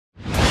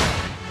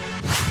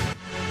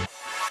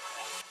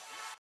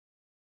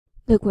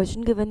The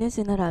question given is,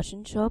 in a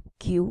ration shop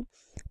Q,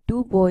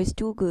 2 boys,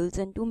 2 girls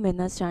and 2 men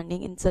are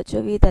standing in such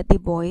a way that the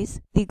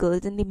boys, the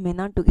girls and the men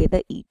are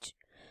together each.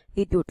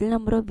 The total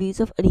number of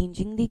ways of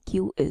arranging the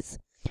queue is.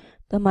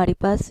 तो हमारे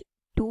पास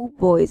 2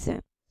 boys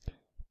हैं,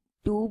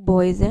 2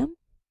 boys हैं,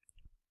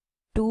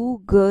 2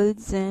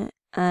 girls हैं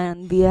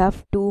and we have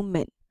 2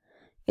 men.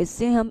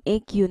 इससे हम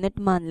एक unit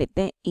मान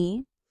लेते हैं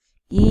A,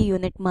 ये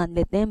यूनिट मान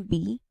लेते हैं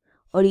B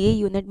और ये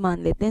यूनिट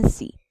मान लेते हैं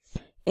C.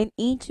 In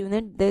each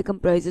unit there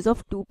comprises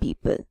of 2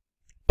 people.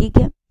 ठीक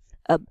है,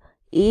 अब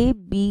A,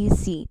 B,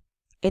 C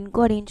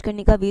इनको अरेंज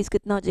करने का वेज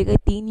कितना हो जाएगा?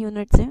 3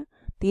 यूनिट्स हैं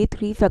तो ये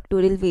 3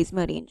 फैक्टोरियल वेज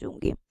में अरेंज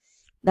होंगे.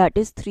 That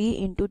is 3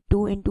 into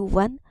 2 into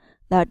 1,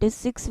 that is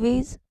 6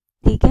 veg.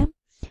 ठीक है,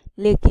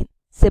 लेकिन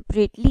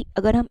सेपरेटली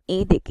अगर हम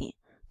A देखें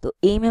तो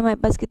A में हमारे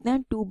पास कितने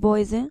हैं? 2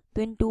 बॉयज़ हैं,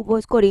 तो इन 2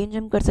 बॉयज़ को अरेंज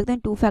हम कर सकते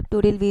हैं 2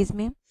 फैक्टोरियल वेज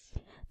में.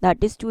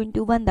 That is 2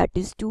 into 1, that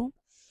is 2.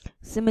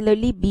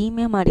 Similarly B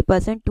में हमारे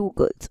पास हैं 2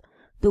 गर्ल्स,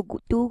 तो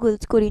 2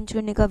 गर्ल्स को अरेंज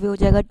करने का वे हो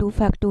जाएगा 2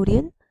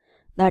 factorial,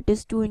 that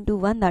is 2 into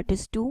 1, that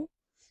is 2.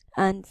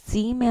 And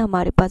C में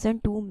हमारे पास हैं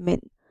 2 main,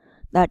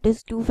 that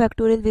is 2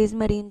 factorial veg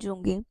में अरेंज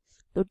होंगे,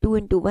 तो 2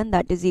 into 1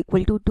 that is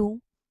equal to 2.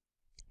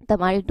 तो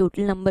हमारे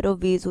टोटल नंबर ऑफ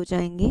वेज हो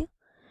जाएंगे,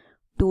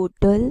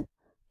 total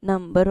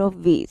number of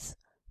ways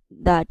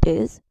that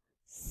is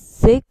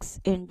 6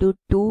 into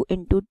 2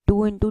 into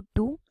 2 into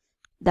 2,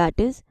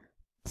 that is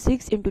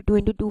 6 into 2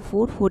 into 2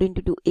 4, 4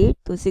 into 2 8,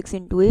 तो 6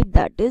 into 8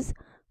 that is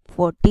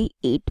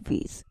 48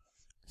 ways.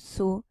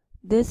 So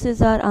this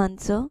is our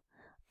answer.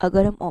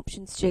 अगर हम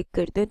options check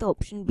करते हैं तो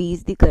option B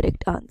is the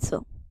correct answer.